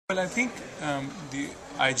Well, I think the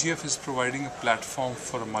IGF is providing a platform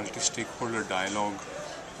for a multi-stakeholder dialogue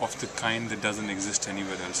of the kind that doesn't exist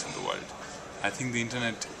anywhere else in the world. I think the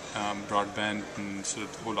internet, broadband, and sort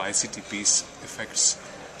of the whole ICT piece affects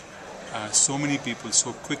so many people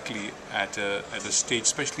so quickly at a stage,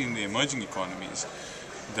 especially in the emerging economies,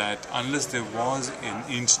 that unless there was an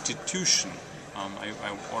institution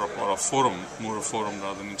or a forum, more a forum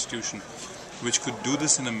rather than an institution, which could do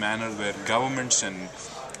this in a manner where governments and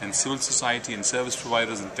civil society and service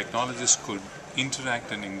providers and technologists could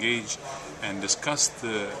interact and engage and discuss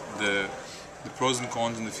the pros and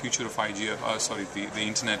cons and the future of IGF, the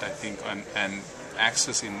internet, I think, and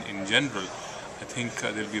access in general. I think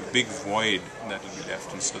there will be a big void that will be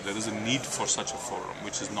left, and so there is a need for such a forum,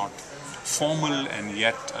 which is not formal and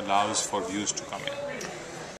yet allows for views to come in.